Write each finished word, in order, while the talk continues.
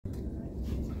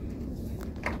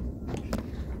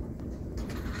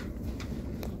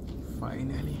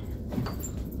finally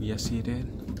we are seated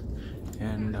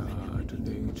and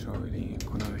today we're traveling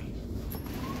economy.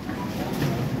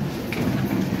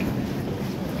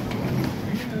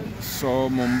 So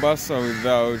Mombasa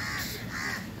without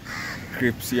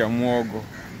crips ya muogo.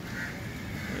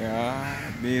 Yeah,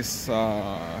 this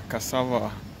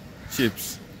cassava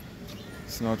chips.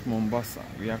 It's not Mombasa.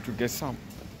 We have to get some.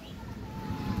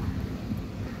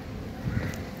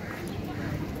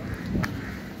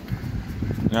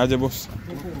 Aje boss?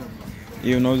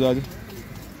 You know that?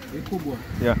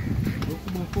 Yeah.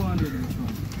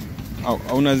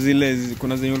 Hauna zile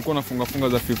kuna zenye ulikuwa unafunga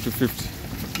za 50-50.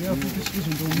 Yeah,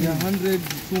 100,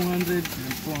 200 and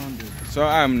 400. So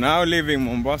I'm now leaving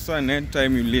Mombasa, and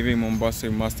anytime you leave in Mombasa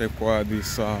you must acquire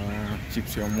this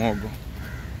chips ya muogo.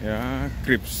 Yeah,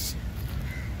 crips.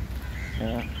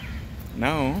 Yeah.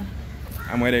 Now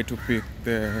I'm ready to pick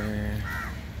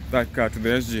that car to the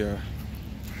SGR.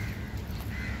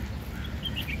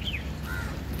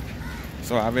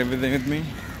 So I have everything with me,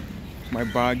 my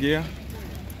bag here.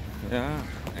 Yeah,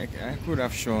 I could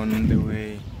have shown the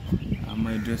way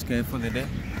my dress came for the day.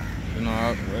 You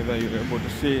know, whether you're able to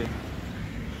see it.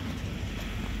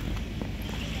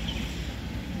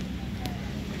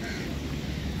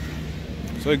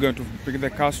 So you're going to pick the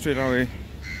car straight away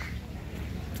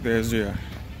to the SGR.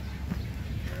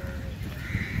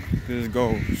 Let's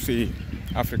go see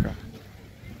Africa.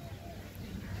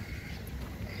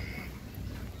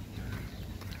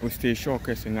 We stay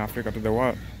showcasing Africa to the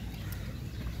world,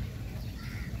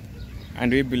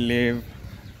 and we believe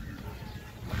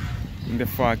in the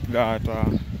fact that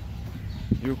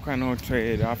you cannot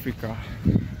trade Africa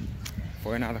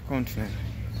for another continent.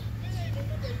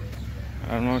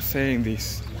 I'm not saying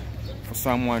this for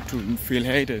someone to feel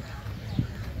hated.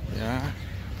 Yeah,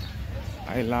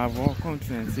 I love all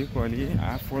continents equally.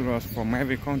 I have followers from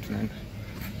every continent,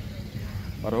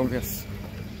 but obviously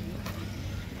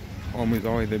home is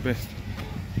always the best.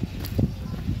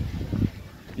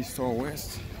 East or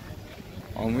west,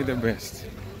 home is the best.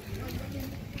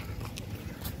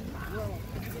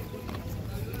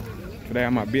 Today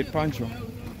I'm a bit punctual.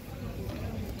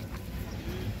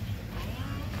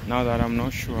 Now that I'm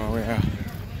not sure where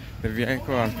the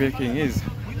vehicle I'm picking is.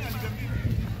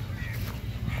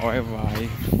 However,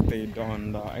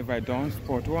 if I don't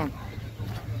spot one,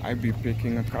 I'll be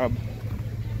picking a cab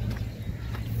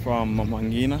from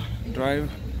Mangina Drive,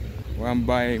 where I'm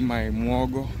buying my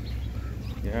muogo,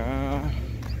 yeah,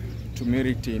 to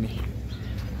Miritini.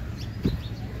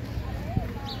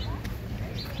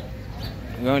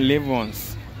 You don't live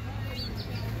once,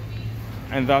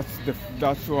 and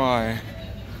that's why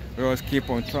we always keep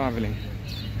on traveling.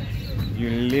 You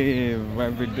live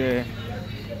every day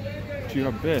to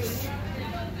your best,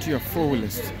 to your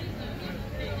fullest.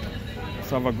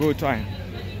 Let's have a good time.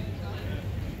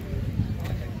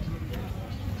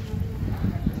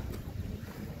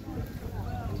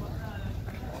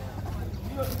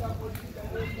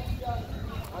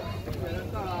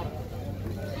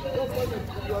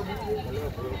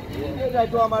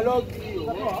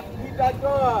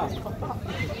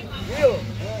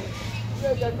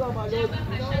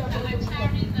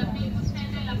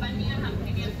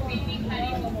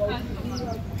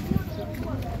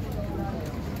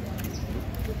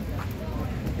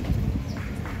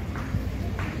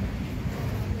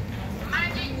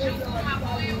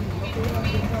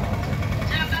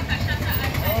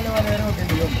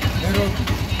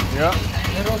 Yeah.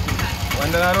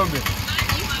 When Nairobi.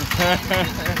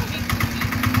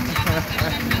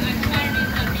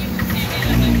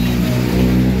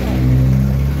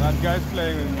 That guy's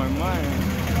playing with my mind.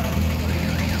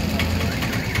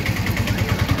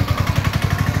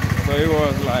 So he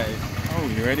was like, "Oh,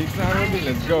 you ready to Nairobi?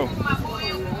 Let's go."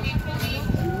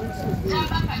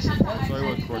 So he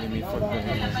was calling me for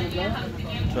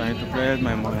trying to play with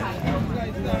my mind.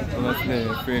 So that's the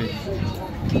ferry.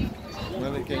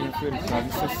 Where they came ferry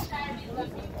services.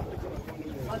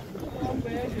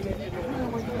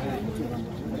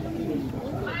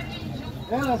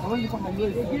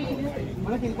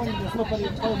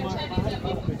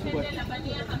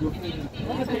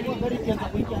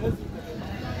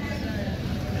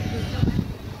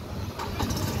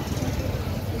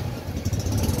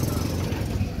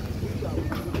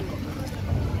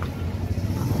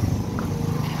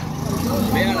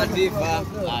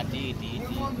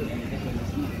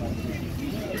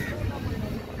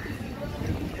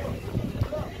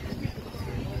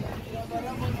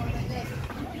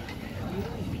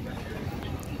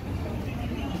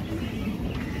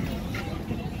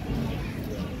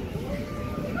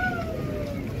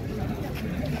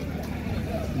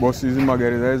 Boss, hizi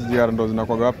magari za SGR ndo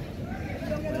zinakuwa gapi?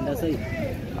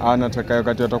 Anataka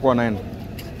wakati watakuwa naenda.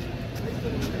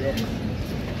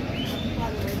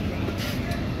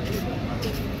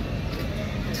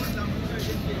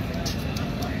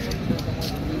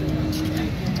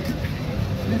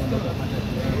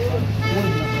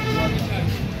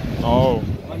 Oh.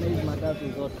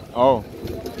 Oh.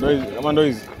 Ndo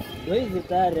hizi.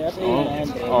 Tayari hata hiyo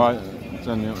inaenda.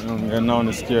 Oh, now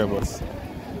nisikie boss.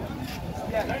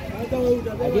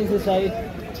 Lakini sasa hivi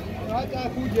hata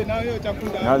kuje na wewe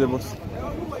chakula. Naje boss.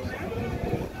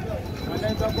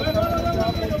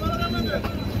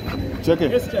 Cheke.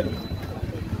 Yes, cheke.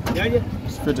 Yaje?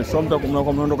 Sifete, so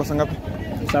mnaondoka saa ngapi?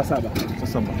 saa 7.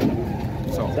 Saa 7.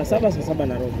 So. Saa 7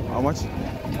 na robo. How much?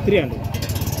 300.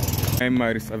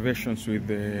 My reservations with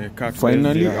the car.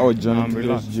 Finally, our journey to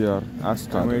relaxed. SGR has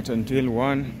started. Wait until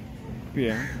 1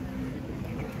 p.m.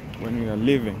 when we are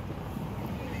leaving.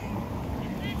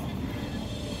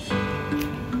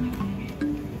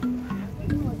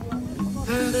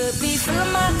 Baby, feel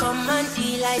my command,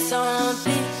 like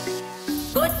something.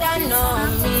 Go down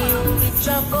on me with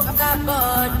your coca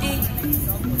body.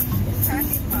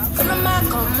 Feel my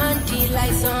command,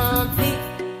 like something.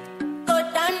 Go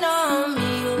down on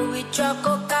me with your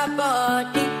coca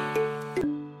body.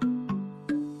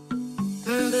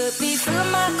 Baby, feel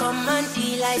my command,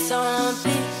 like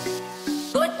something.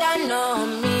 Go down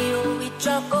on me with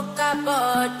your coca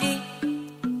body.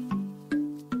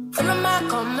 Follow my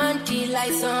command,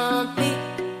 like zombie.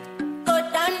 Go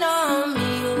down on me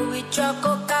with your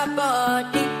coca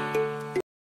body.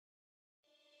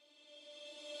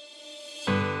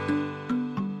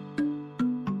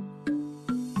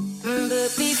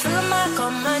 Baby, follow my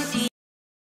command.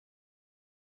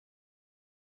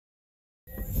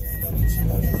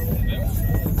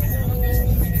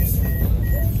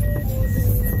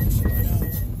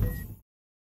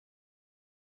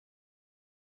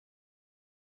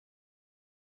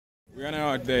 We are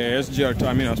now at the SGR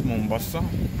terminus Mombasa,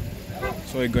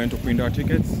 so we're going to print our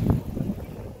tickets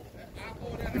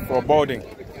before boarding.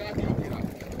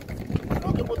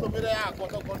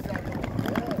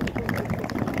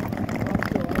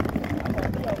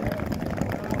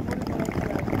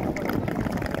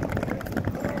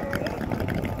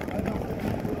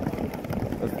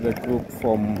 That's the group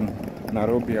from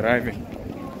Nairobi arriving.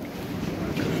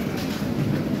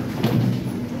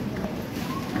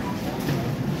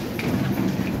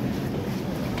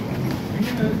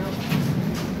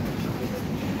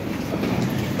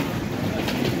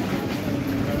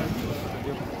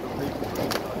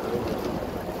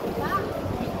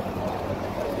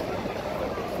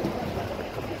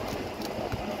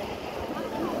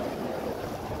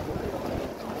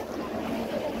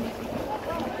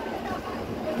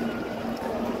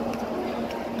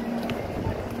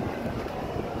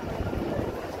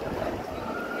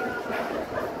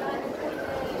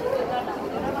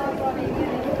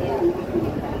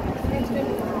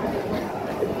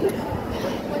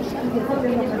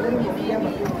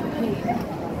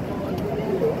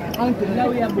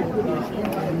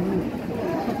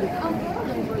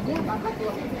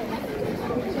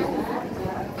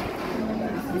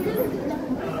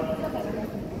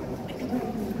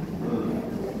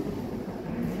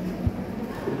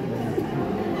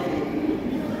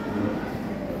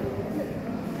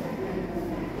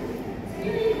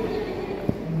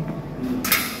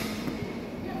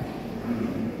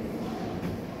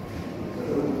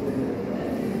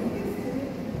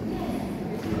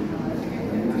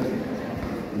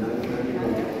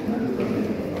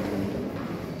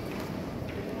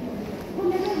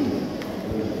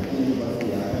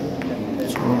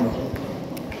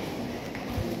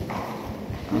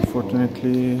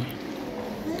 Unfortunately,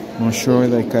 not sure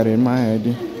whether I carry my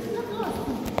ID.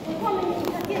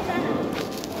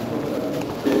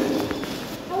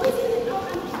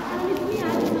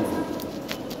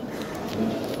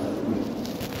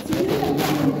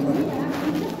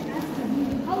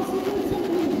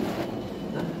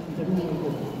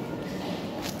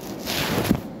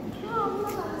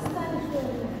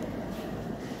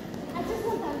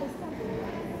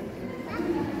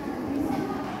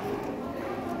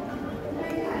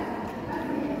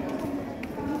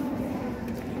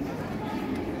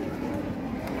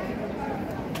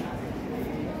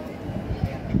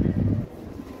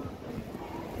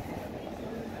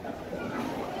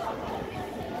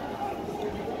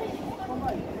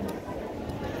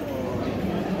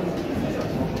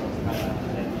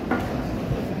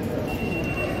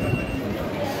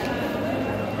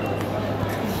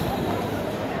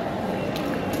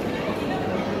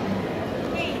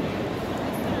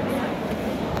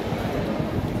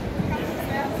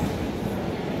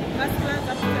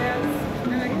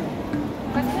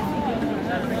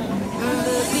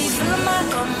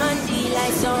 come and deal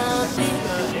like zombie.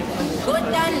 Go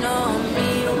down on me,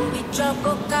 with your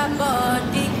coca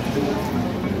body.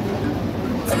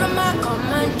 Follow my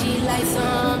command, like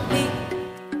zombie.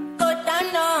 Go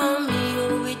down on me,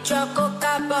 with your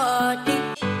coca body.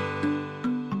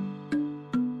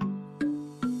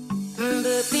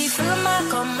 Baby, follow my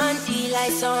command,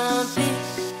 like zombie.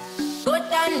 Go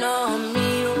down on me,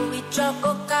 with your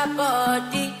coca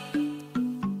body.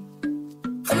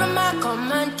 Follow my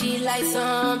command, like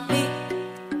zombie.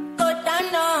 Go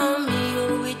down on me,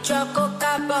 with your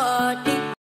coca body.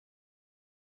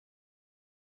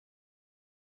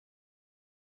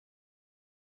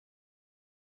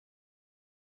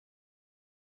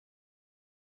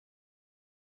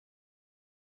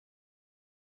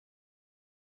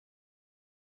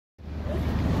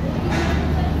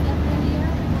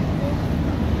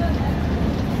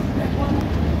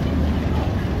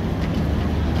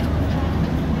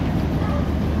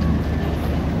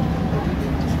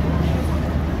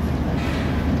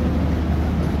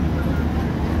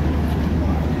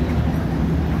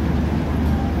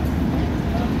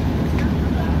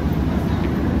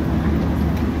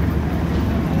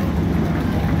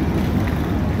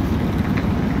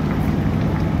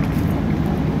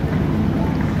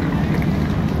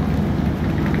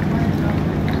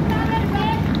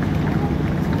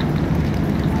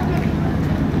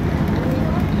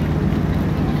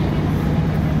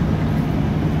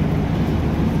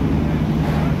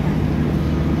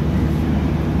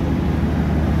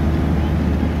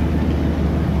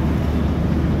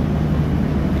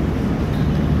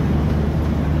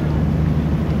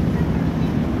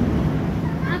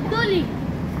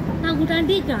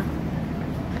 Nakutandika.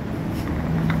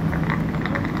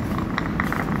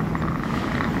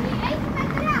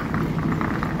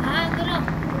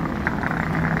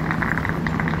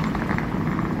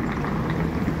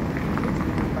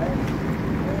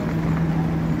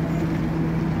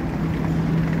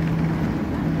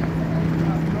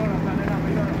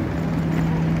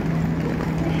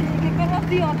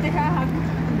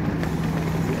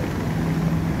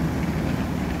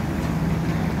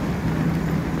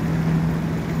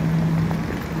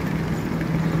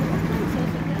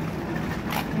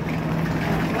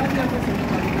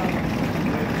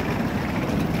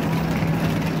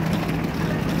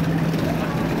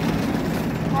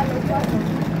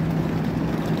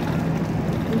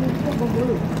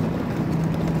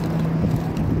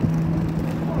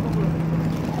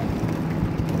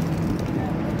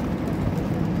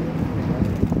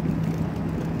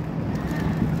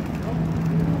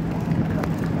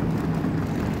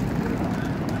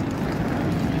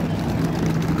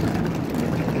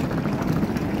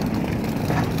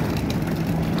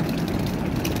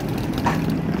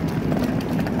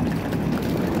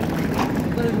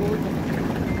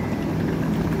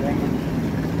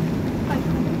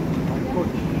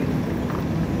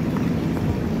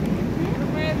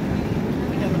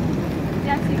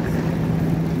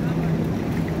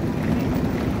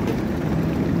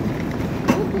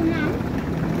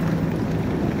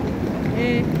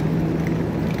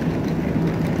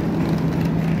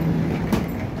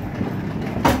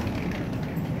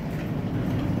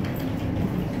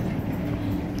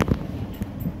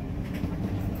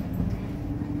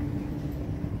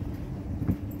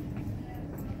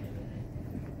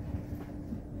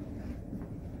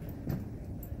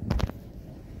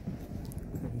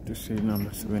 To see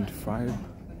number 75.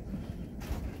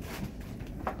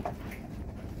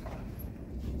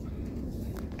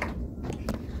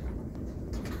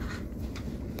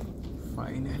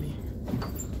 Finally,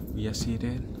 we are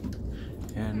seated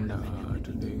and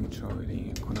today we're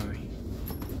traveling economy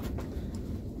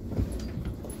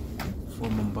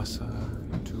from Mombasa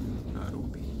to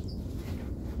Nairobi.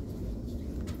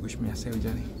 Wish me a safe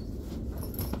journey.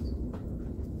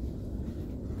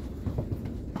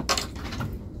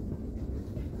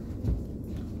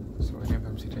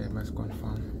 I must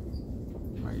confirm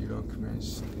my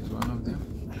documents. Is one of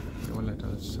them. The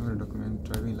letters, several document,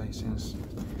 driving license,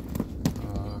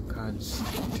 cards,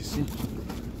 etc.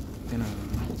 Then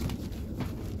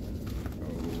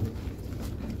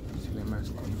still I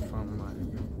must confirm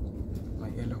my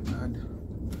yellow card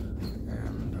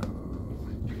and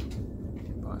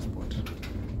passport.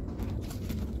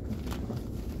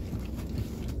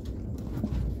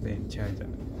 Then charger.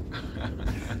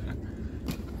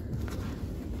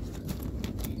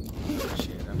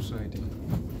 I'm sweating.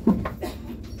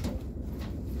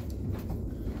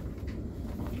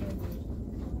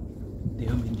 The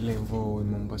humidity level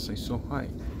in Mombasa is so high.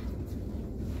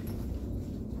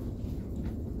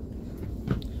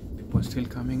 People are still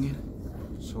coming in.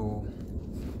 So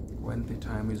when the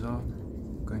time is up,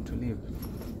 going to leave.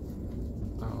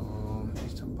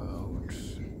 It's about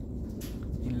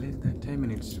in less than 10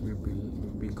 minutes we'll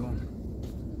be gone.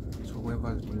 So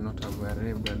whoever will not have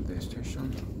arrived at the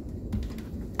station,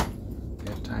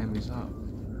 their time is up.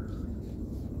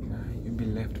 You'll be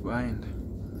left behind.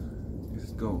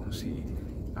 Let's go see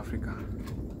Africa.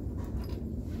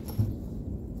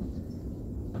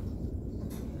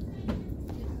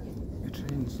 The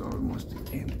train's almost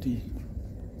empty.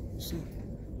 See,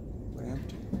 we're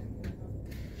empty.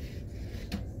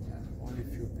 Only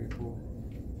few people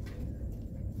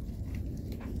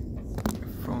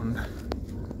front.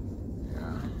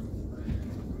 Yeah.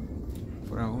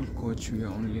 For our whole coach, we are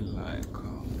only like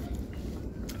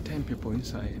 10 people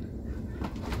inside.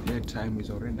 Their time is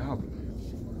already up.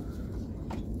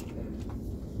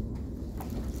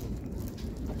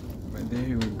 By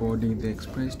then we're boarding the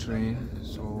express train,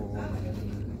 so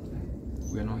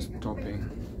we're not stopping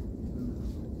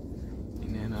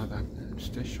in another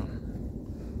station.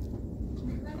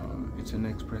 It's an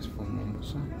express from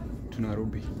Mombasa to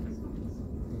Nairobi.